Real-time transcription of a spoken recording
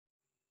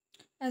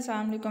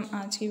अस्सलाम वालेकुम।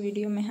 आज की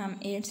वीडियो में हम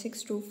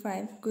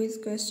 8625 क्विज़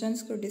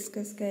क्वेश्चंस को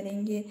डिस्कस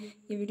करेंगे।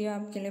 ये वीडियो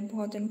आपके लिए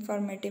बहुत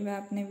इन्फॉर्मेटिव है,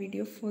 आपने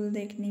वीडियो फुल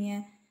देखनी है।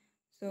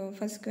 So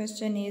first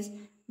question is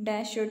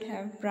dash should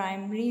have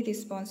primary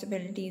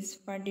responsibilities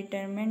for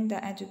determine the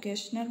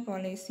educational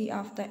policy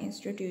of the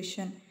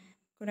institution.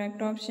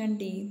 Correct option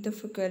D, the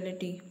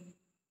faculty.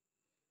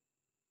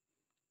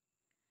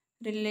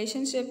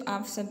 Relationship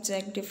of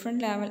subject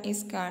different level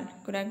is called.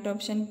 Correct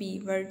option B,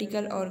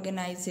 vertical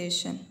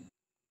organization.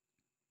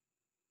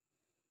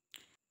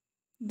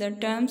 The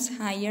terms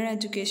higher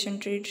education,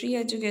 tertiary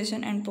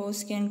education and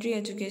post-secondary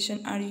education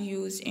are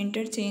used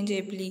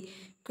interchangeably.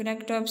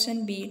 Correct option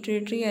B,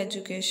 tertiary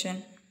education.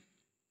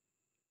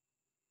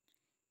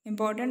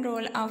 Important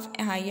role of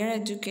higher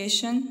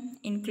education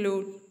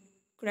include.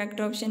 Correct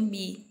option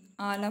B,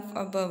 all of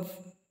above.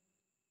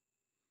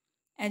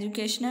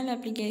 Educational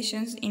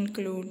applications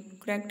include.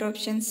 Correct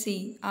option C,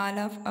 all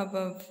of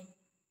above.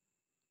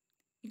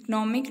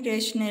 Economic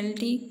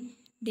rationality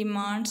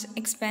demands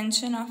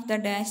expansion of the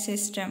dash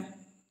system.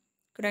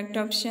 Correct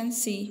option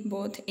C,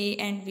 both A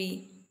and B.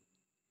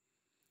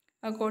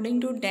 According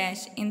to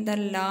Dash, in the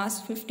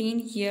last 15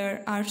 years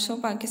or so,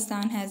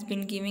 Pakistan has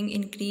been giving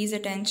increased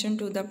attention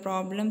to the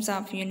problems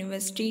of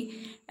university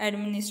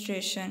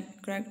administration.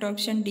 Correct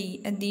option D,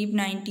 Adib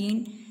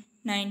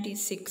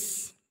 1996.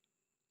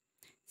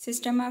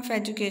 System of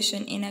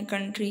education in a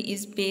country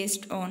is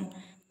based on.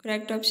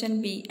 Correct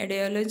option B,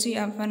 ideology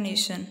of a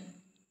nation.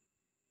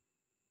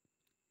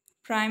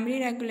 Primary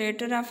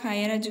regulator of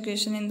higher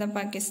education in the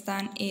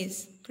Pakistan is.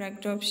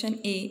 Correct option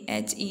A,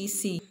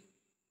 HEC.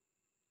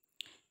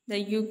 The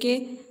UK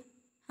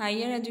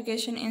Higher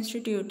Education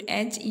Institute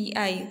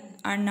HEI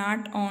are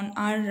not owned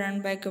or run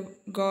by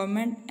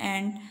government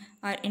and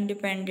are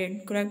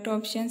independent. Correct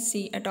option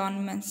C,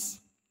 autonomous.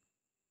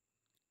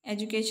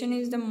 Education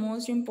is the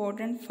most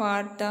important for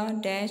the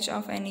dash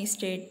of any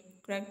state.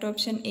 Correct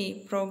option A,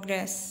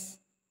 progress.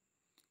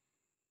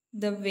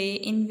 The way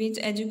in which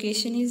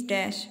education is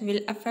dash will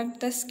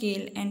affect the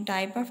scale and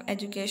type of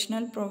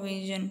educational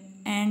provision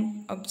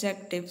and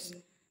objectives.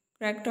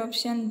 Correct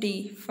option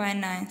D,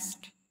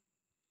 financed.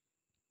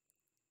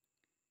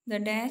 The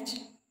dash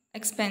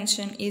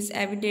expansion is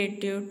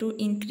evident due to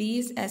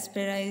increased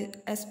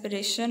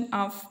aspiration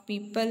of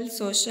people,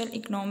 social,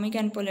 economic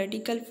and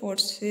political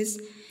forces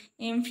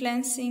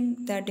influencing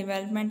the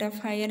development of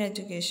higher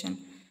education.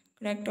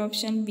 Correct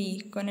option B,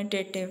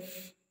 quantitative.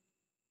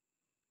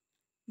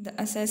 The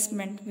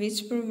assessment, which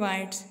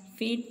provides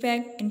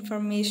feedback,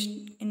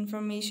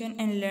 information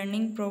and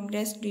learning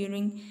progress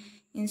during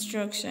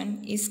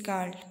instruction, is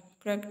called.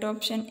 Correct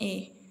option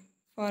A,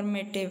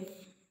 formative.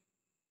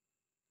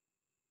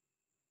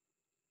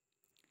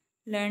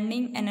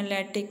 Learning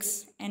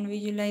analytics and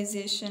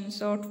visualization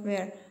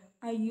software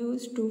are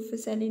used to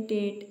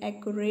facilitate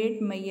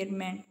accurate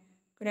measurement.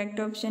 Correct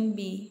option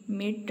B,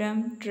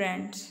 midterm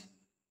trends.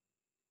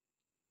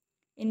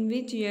 In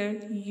which year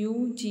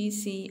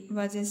UGC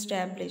was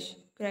established?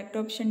 Correct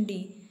option D,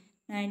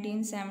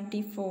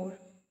 1974.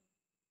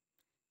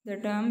 The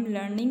term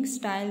learning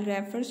style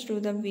refers to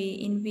the way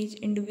in which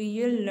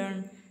individuals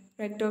learn.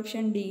 Correct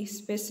option D,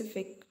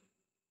 specific.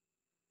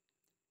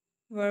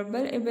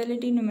 Verbal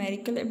ability,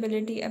 numerical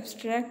ability,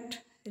 abstract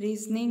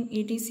reasoning,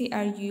 etc.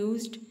 are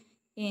used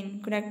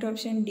in. Correct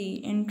option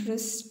D,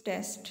 interest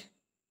test.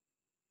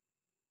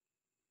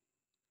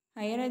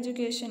 Higher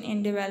education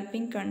in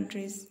developing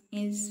countries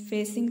is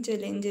facing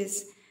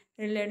challenges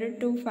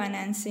related to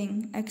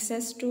financing,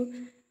 access to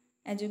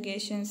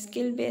education,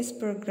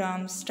 skill-based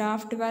programs,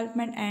 staff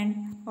development and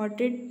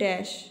audit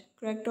dash.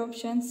 Correct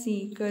option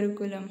C,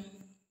 curriculum.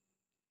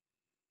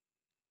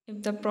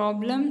 If the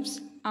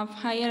problems of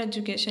higher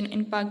education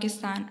in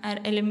Pakistan are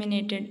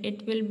eliminated,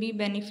 it will be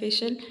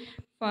beneficial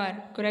for.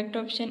 Correct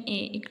option A,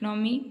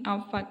 economy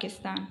of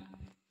Pakistan.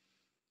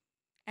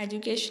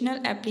 Educational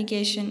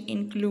application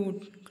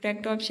include.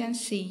 Correct option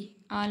C,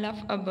 all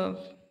of above.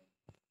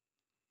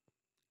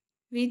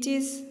 Which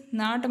is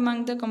not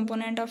among the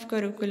component of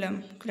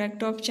curriculum?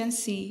 Correct option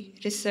C,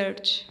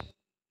 research.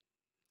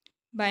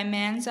 By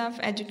means of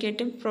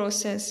educative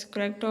process.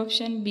 Correct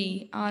option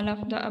B, all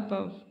of the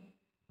above.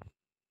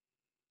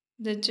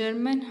 The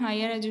German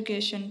higher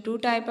education, two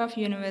type of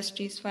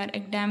universities for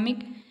academic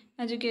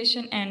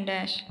education and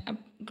dash.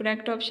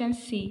 Correct option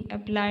C,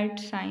 applied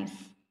science.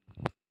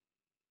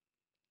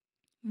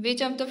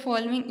 Which of the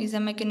following is a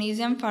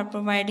mechanism for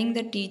providing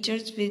the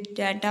teachers with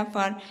data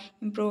for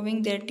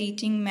improving their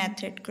teaching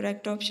method?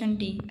 Correct option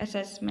D,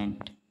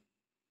 assessment.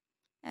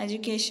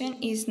 Education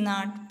is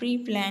not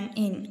pre-planned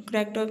in.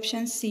 Correct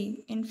option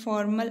C,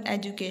 informal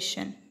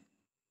education.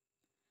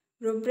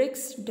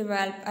 Rubrics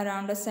developed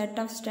around a set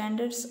of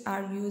standards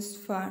are used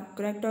for.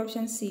 Correct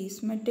option C,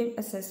 summative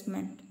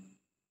assessment.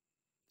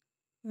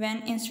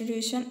 When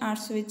institutions are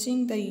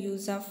switching the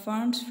use of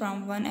funds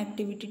from one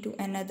activity to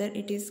another,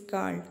 it is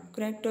called.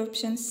 Correct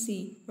option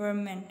C,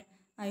 payment.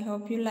 I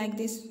hope you like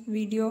this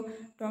video.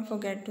 Don't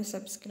forget to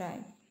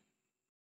subscribe.